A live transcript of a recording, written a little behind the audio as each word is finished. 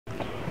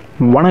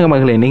வணக்கம்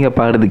மகளே, நீங்கள்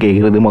பார்க்குறது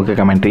கேட்குறது மொக்க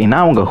கமெண்ட்ரி.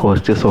 நான் உங்கள்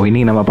ஹோஸ்ட்டு. ஸோ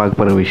இன்றைக்கி நம்ம பார்க்க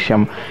போகிற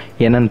விஷயம்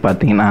என்னென்னு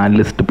பார்த்தீங்கன்னா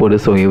லிஸ்ட்டு போடு.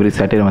 ஸோ எவ்ரி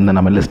சாட்டர்டே வந்து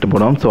நம்ம லிஸ்ட்டு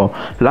போடுவோம். ஸோ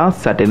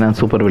லாஸ்ட் சாட்டர்டே நான்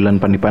சூப்பர்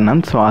வில்லன் பண்ணி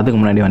பண்ணேன். ஸோ அதுக்கு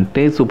முன்னாடி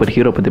வந்துட்டு சூப்பர்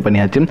ஹீரோ பற்றி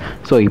பண்ணியாச்சு.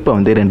 ஸோ இப்போ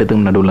வந்து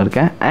ரெண்டுத்துக்கும் நடுவில்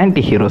இருக்க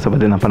ஆன்டி ஹீரோஸை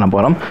பற்றி நான் பண்ண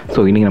போகிறோம்.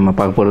 ஸோ இன்றைக்கி நம்ம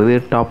பார்க்க போகிறது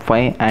top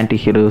 5 anti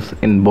heroes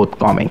in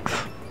both comics.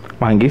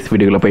 வாங்கி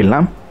வீடியோக்குள்ளே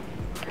போயிடலாம்.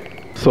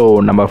 ஸோ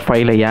நம்ம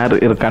 5ல் யார்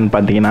இருக்கான்னு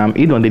பார்த்தீங்கன்னா,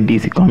 இது வந்து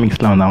டிசி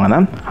காமிக்ஸில் வந்தவங்க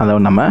தான்.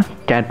 அதாவது நம்ம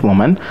கேட்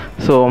உமன்.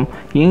 ஸோ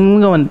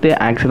இவங்க வந்து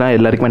ஆக்சுவலாக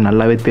எல்லாருக்குமே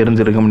நல்லாவே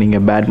தெரிஞ்சிருக்கும்.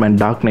 நீங்கள் பேட்மேன்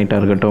டார்க்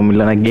நைட்டாக இருக்கட்டும்,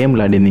 இல்லைனா கேம்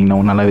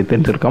விளையாடிருந்தீங்கன்னா நல்லாவே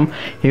தெரிஞ்சிருக்கும்.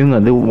 இவங்க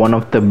வந்து ஒன்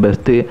ஆஃப் த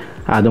பெஸ்ட்டு.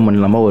 அது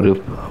மட்டும் இல்லாமல் ஒரு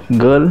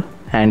கேர்ள்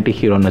ஆன்டி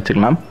ஹீரோன்னு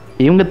வச்சுக்கலாம்.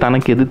 இவங்க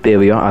தனக்கு எது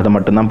தேவையோ அதை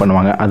மட்டும்தான்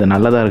பண்ணுவாங்க. அது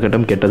நல்லதாக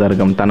இருக்கட்டும் கெட்டதாக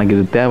இருக்கட்டும், தனக்கு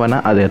இது தேவைன்னா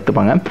அதை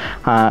எடுத்துப்பாங்க.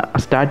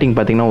 ஸ்டார்டிங்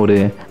பார்த்திங்கன்னா ஒரு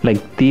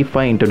லைக்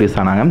தீஃபாக இன்ட்ரடியூஸ்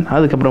ஆனாங்க.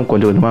 அதுக்கப்புறம்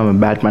கொஞ்சம் கொஞ்சமாக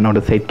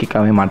பேட்மேனோட சைட்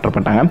கிக்காகவே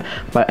மாற்றப்பட்டாங்க.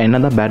 என்ன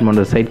தான்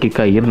பேட்மேனோட சைட்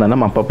கிக்காக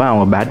இருந்தாலும் அப்பப்போ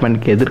அவங்க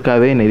பேட்மேனுக்கு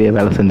எதிர்க்காகவே நிறைய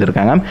வேலை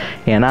செஞ்சுருக்காங்க.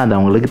 ஏன்னா அது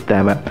அவங்களுக்கு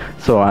தேவை.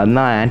 ஸோ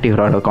அதுதான் ஆன்டி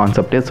ஹீரோட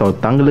கான்செப்டே. ஸோ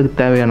தங்களுக்கு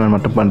தேவையான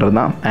மட்டும் பண்ணுறது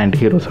தான் ஆன்டி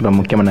ஹீரோஸோட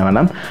முக்கியமான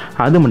வேலை.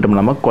 அது மட்டும்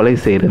இல்லாமல் கொலை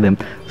செய்கிறது.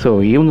 ஸோ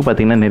இவங்க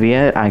பார்த்திங்கன்னா நிறைய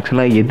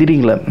ஆக்சுவலாக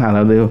எதிரிகளை,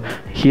 அதாவது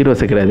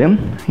ஹீரோஸை கிடையாது,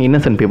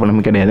 இன்னசென்ட் பீப்புளும்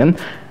கிடையாது,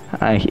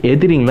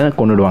 எதிரிங்களை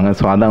கொண்டுடுவாங்க.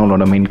 ஸோ அதான்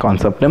அவங்களோட மெயின்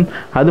கான்செப்ட்.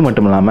 அது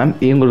மட்டும் இல்லாமல்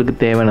இவங்களுக்கு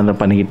தேவையானதை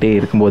பண்ணிக்கிட்டே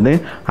இருக்கும்போது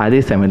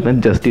அதே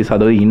சமயத்தில் ஜஸ்டிஸ்,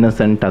 அதாவது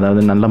இன்னசென்ட்,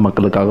 அதாவது நல்ல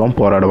மக்களுக்காகவும்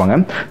போராடுவாங்க.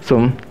 ஸோ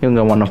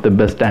இவங்க one of the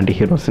best anti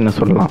ஹீரோஸ்ன்னு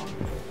சொல்லலாம்.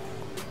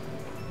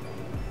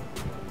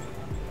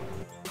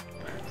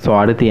 ஸோ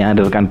அடுத்து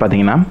யார் இருக்கான்னு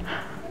பார்த்தீங்கன்னா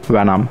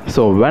வேனாம்.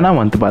 ஸோ வேனாம்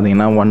வந்து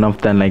பார்த்திங்கன்னா one of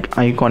the like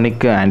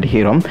iconic anti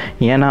hero.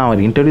 ஏன்னா அவர்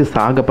இன்ட்ரடியூஸ்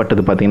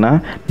ஆகப்பட்டது பார்த்திங்கன்னா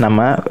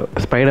நம்ம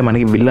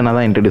ஸ்பைடர்மேனுக்கு வில்லனாக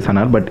தான் இன்ட்ரடியூஸ்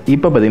ஆனார். பட்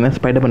இப்போ பார்த்திங்கன்னா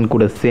ஸ்பைடர்மேன்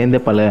கூட சேர்ந்து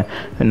பல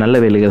நல்ல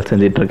வேலைகள்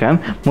செஞ்சிட்ருக்கேன்.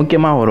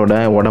 முக்கியமாக அவரோட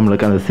உடம்புல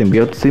இருக்க அந்த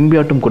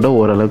சிம்பியோட்டும் கூட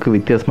ஓரளவுக்கு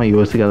வித்தியாசமாக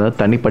யோசிக்காத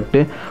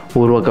தனிப்பட்டு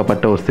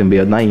உருவாக்கப்பட்ட ஒரு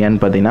சிம்பியோட் தான்.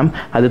 ஏன்னு பார்த்தீங்கன்னா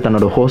அது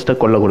தன்னோட ஹோஸ்ட்டை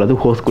கொல்லக்கூடாது,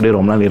 ஹோஸ்ட் கூட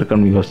ரொம்ப நாள்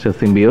இருக்கணும்னு யோசிச்ச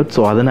சிம்பியோட்.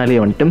 ஸோ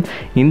அதனாலேயே வந்துட்டு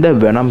இந்த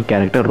வேனாம்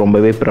கேரக்டர்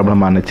ரொம்பவே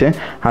பிரபலமானுச்சு.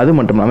 அது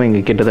மட்டும் இல்லாமல்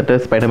இங்கே கிட்டத்தட்ட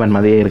ஸ்பைடர்மேன்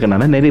மாதிரியே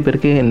இருக்கனால நிறைய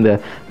பேருக்கு இந்த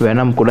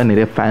வெனம் கூட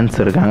நிறைய ஃபேன்ஸ்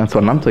இருக்காங்க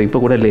சொல்லலாம். ஸோ இப்போ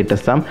கூட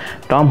லேட்டஸ்ட்டாக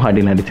டாம்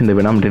ஹார்டி நடித்து இந்த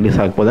வெனம் ரிலீஸ்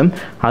ஆக போது.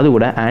 அது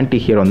கூட ஆன்டி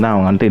ஹீரோ தான்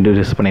அவங்க வந்துட்டு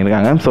இன்ட்ரடியூஸ்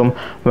பண்ணியிருக்காங்க. ஸோ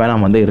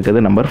வெனம் வந்து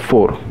இருக்கிறது நம்பர்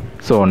 4.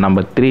 ஸோ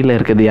நம்பர் 3ல்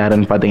இருக்கிறது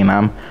யாருன்னு பார்த்தீங்கன்னா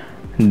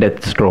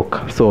death stroke.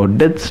 So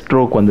death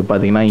stroke வந்து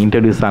பார்த்திங்கன்னா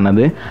இன்ட்ரடியூஸ்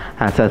ஆனது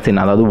அசாசின்,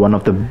 அதாவது one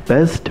of the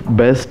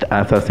best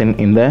assassin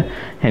இந்த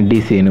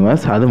டிசி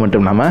யூனிவர்ஸ். அது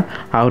மட்டும் இல்லாமல்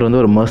அவர்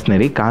வந்து ஒரு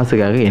மர்சனரி,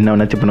 காசுக்காக என்ன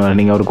வேணாச்சு பண்ணுவார்.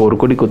 நீங்கள் அவருக்கு ஒரு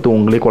கொடி குத்து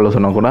உங்களே கொள்ள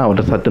சொன்னால் கூட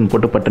அவர் சட்டுன்னு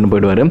போட்டு பட்டுன்னு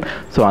போயிடுவார்.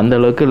 ஸோ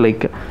அந்தளவுக்கு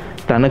லைக்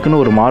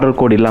தனக்குன்னு ஒரு மாரல்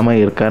கோட்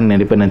இல்லாமல் இருக்காருன்னு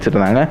நிறைய பேர் நினச்சிட்டு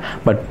இருந்தாங்க.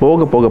 பட்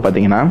போக போக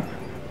பார்த்திங்கன்னா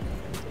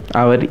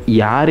அவர்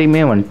யாரையுமே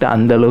வந்துட்டு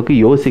அந்தளவுக்கு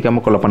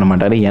யோசிக்காமல் கொலை பண்ண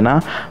மாட்டார். ஏன்னா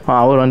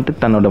அவர்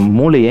வந்துட்டு தன்னோட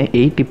மூளையை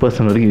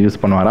 80% வரைக்கும்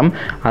யூஸ் பண்ணுவாராம்.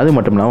 அது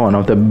மட்டும் இல்லாமல் one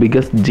of the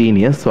biggest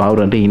genius. So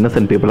அவர் வந்துட்டு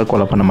இன்னசென்ட் பீப்புளை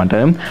கொலை பண்ண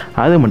மாட்டார்.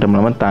 அது மட்டும்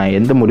இல்லாமல் தான்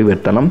எந்த முடிவு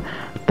எடுத்தாலும்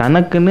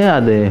தனக்குன்னு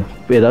அது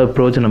ஏதாவது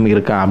பிரயோஜனம்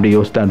இருக்கா அப்படி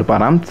யோசிச்சு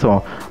எடுப்பாராம். ஸோ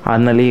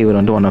அதனாலேயே இவர்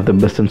வந்து ஒன் ஆஃப் த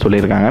பெஸ்ட்டுன்னு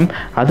சொல்லியிருக்காங்க.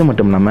 அது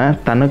மட்டும் இல்லாமல்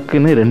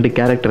தனக்குன்னு 2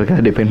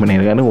 கேரக்டருக்காக டிஃபைன்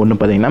பண்ணியிருக்காரு. ஒன்று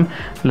பார்த்திங்கன்னா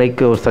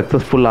லைக் ஒரு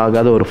சக்ஸஸ்ஃபுல்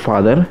ஆகாத ஒரு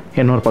ஃபாதர்,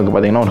 இன்னொரு பக்கம்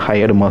பார்த்திங்கன்னா ஒரு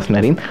ஹையர்டு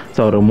மர்சனரி.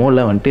 ஸோ அவர்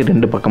மூளை வந்துட்டு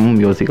 2 பக்கமும்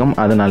யோசிக்கும்.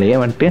 அதனாலேயே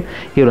வந்துட்டு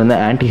இவர் வந்து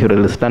ஆன்டி ஹீரோ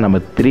லிஸ்ட்டாக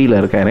நம்பர் 3ல்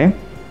இருக்கார்.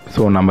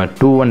 ஸோ நம்பர்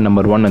 2 அண்ட்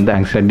நம்பர் 1 வந்து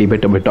ஆக்சுவலாக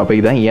டிபேட்டபிள்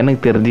டாபிக் தான்.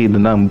 எனக்கு தெரிஞ்சு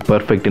இதுதான்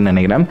பர்ஃபெக்ட்னு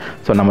நினைக்கிறேன்.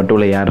 ஸோ நம்பர்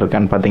 2ல் யார்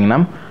இருக்கான்னு பார்த்தீங்கன்னா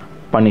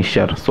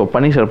பனிஷர். ஸோ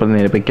பனிஷர் பற்றி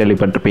நிறைய பேர்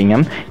கேள்விப்பட்டிருப்பீங்க.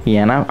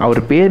 ஏன்னா அவர்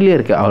பேர்லேயே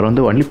இருக்குது, அவர்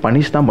வந்து ஒன்லி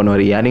பனிஷ் தான்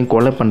பண்ணுவார். யாரையும்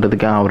கொலை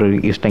பண்ணுறதுக்கு அவர்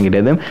இஷ்டம்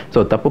கிடையாது.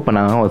 ஸோ தப்பு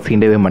பண்ணாங்க அவர்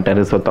சீண்டவே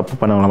மாட்டார். ஸோ தப்பு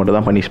பண்ணவங்களை மட்டும்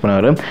தான் பனிஷ்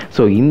பண்ணுவார்.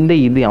 ஸோ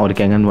இது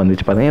அவருக்கு எங்கேன்னு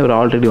வந்துச்சு பார்த்தீங்கன்னா, இவர்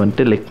ஆல்ரெடி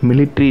வந்துட்டு like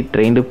military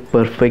trained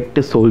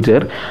perfect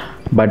soldier.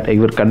 But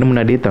இவர் கண்ணு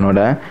முன்னாடி தன்னோட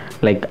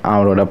லைக்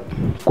அவரோட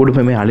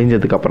குடும்பமே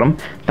அழிஞ்சதுக்கப்புறம்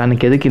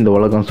தனக்கு எதுக்கு இந்த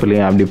உலகம் சொல்லி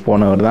அப்படி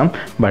போனவர் தான்.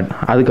 பட்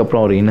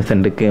அதுக்கப்புறம் ஒரு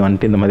இன்னசென்ட்டுக்கு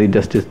வந்துட்டு இந்த மாதிரி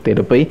ஜஸ்டிஸ்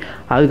தேடி போய்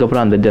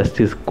அதுக்கப்புறம் அந்த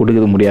ஜஸ்டிஸ்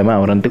கொடுக்க முடியாமல்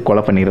அவர் வந்துட்டு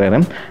கொலை பண்ணிடுறாரு.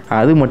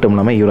 அது மட்டும்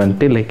இல்லாமல் இவர்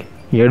வந்துட்டு லைக்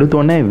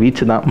எடுத்தோடனே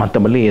வீச்சு தான்,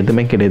 மற்றபடி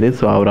எதுவுமே கிடையாது.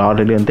 ஸோ அவர்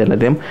ஆல்ரெடி வந்து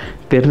எல்லாத்தையும்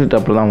தெரிஞ்சுட்டு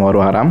அப்புறம் தான்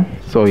வருவாராம்.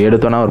 ஸோ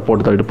எடுத்தோன்னே அவர்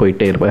போட்டு தள்ளிட்டு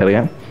போயிட்டே இருப்பார்.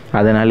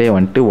 அதனாலே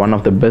வந்துட்டு one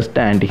of the best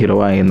anti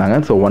ஹீரோவாக இருந்தாங்க.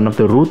 So one of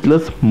the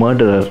ruthless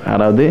murderer,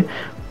 அதாவது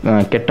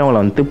கெட்டவங்களை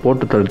வந்துட்டு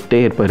போட்டு தள்ளிட்டே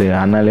இருப்பார்.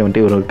 அதனாலே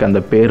வந்துட்டு இவருக்கு அந்த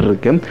பேர்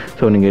இருக்குது.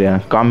 ஸோ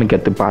நீங்கள் காமிக்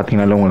எடுத்து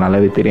பார்த்தீங்கனாலும் உங்களுக்கு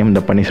நல்லாவே தெரியும்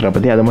இந்த பனிஷரை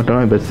பற்றி. அது மட்டும்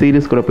இல்லாமல் இப்போ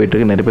சீரிஸ் கூட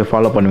போய்ட்டுருக்கு, நிறைய பேர்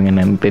ஃபாலோ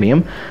பண்ணுவீங்கன்னு எனக்கு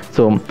தெரியும்.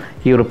 ஸோ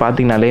இவர்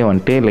பார்த்திங்கனாலே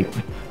வந்துட்டு லைக்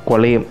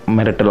கொலை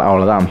மிரட்டல்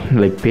அவ்வளோதான்,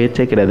 லைக்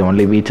பேச்சே கிடையாது,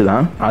 ஒன்லி வீச்சு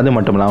தான். அது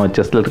மட்டும் இல்லாமல்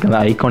செஸ்ட்டில் இருக்க அந்த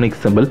ஐகானிக்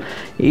சிம்பிள்.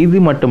 இது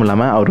மட்டும்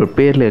இல்லாமல் அவர்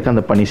பேரில் இருக்க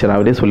அந்த பனிஷர்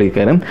அவரே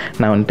சொல்லியிருக்காரு,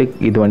 நான் வந்துட்டு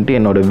இது வந்துட்டு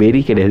என்னோடய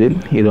வெறி கிடையாது,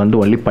 இது வந்து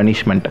ஒன்லி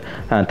பனிஷ்மெண்ட்,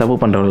 தப்பு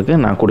பண்ணுறவங்களுக்கு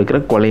நான் கொடுக்குற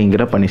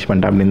கொலைங்கிற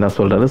பனிஷ்மெண்ட் அப்படின்னு தான்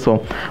சொல்கிறாரு. So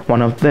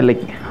one of the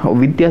like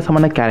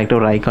வித்தியாசமான கேரக்டர்,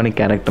 ஒரு ஐகானிக்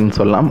கேரக்டர்னு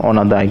சொல்லலாம்,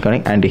 one of the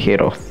iconic anti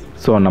heroes.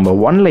 So number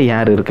 1ல்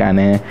யார்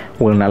இருக்கான்னு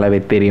உங்களுக்கு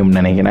நல்லாவே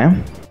தெரியும்னு நினைக்கிறேன்.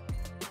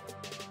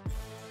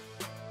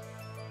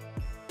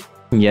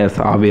 எஸ்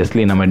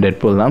ஆப்வியஸ்லி நம்ம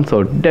டெட்பூல் தான். ஸோ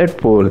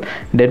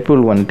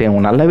டெட்பூல் வந்துட்டு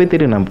அவங்க நல்லாவே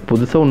தெரியும். நம்ம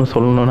புதுசாக ஒன்று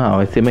சொல்லணும்னு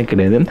அவசியமே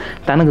கிடையாது.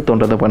 தனக்கு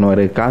தோன்றதை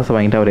பண்ணுவார், காசு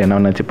வாங்கிட்டு அவர் என்ன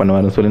நினச்சி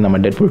பண்ணுவார்னு சொல்லி நம்ம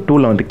டெட்பூல்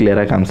 2ல் வந்து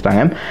கிளியராக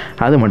காமிச்சிட்டாங்க.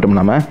 அது மட்டும்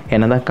இல்லாமல்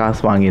என்ன தான்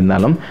காசு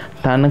வாங்கியிருந்தாலும்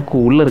தனக்கு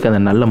உள்ளே இருக்க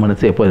அந்த நல்ல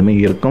மனசு எப்போதுமே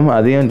இருக்கும்.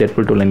 அதையும்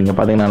டெட்பூல் 2ல் நீங்கள்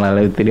பார்த்தீங்கன்னா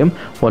நல்லாவே தெரியும்.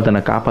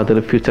 ஒருத்தனை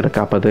காப்பாற்றுறது, ஃப்யூச்சரை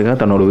காப்பாற்றுறதுக்காக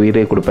தன்னோட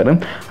உயிரே கொடுப்பாரு.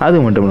 அது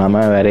மட்டும்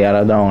இல்லாமல் வேறு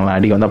யாராவது அவங்கள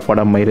அடி வந்தால்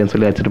படம் மயிருன்னு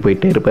சொல்லி வச்சுட்டு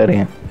போயிட்டே இருப்பார்.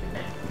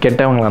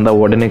 கெட்டவங்களாக இருந்தால்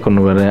உடனே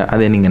கொண்டுருவார்.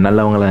 அதே நீங்கள்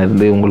நல்லவங்களாக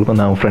இருந்து உங்களுக்கு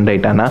வந்து அவங்க ஃப்ரெண்ட்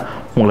ஆகிட்டானா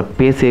உங்களை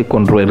பேசியே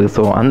கொண்டுருவார்.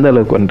 ஸோ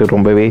அந்தளவுக்கு வந்துட்டு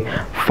ரொம்பவே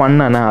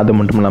ஃபன்னான, அது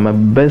மட்டும் இல்லாமல்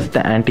பெஸ்ட்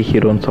ஆன்டி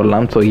ஹீரோன்னு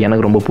சொல்லலாம். ஸோ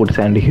எனக்கு ரொம்ப பிடிச்ச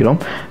ஆன்டி ஹீரோ.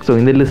 ஸோ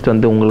இந்த லிஸ்ட்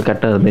வந்து உங்களுக்கு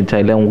கரெக்டாக இருந்துச்சா,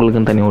 இல்லை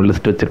உங்களுக்குன்னு தனியாக ஒரு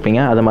லிஸ்ட் வச்சுருப்பீங்க,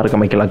 அதை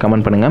மறக்காம கீழே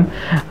கமெண்ட் பண்ணுங்கள்.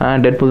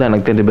 டெட்பூல் தான்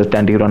எனக்கு தெரிஞ்ச பெஸ்ட்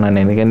ஆன்டி ஹீரோ நான்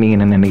நினைக்கிறேன். நீங்கள்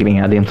என்ன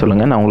நினைக்கிறீங்க அதையும்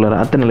சொல்லுங்கள். நான் உங்களோட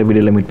அடுத்த நல்ல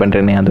வீடியோவில் மீட்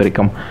பண்ணுறேனே. அது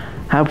வரைக்கும்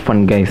ஹேவ்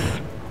ஃபன் கைஸ்.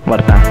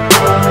 வரட்டேன்.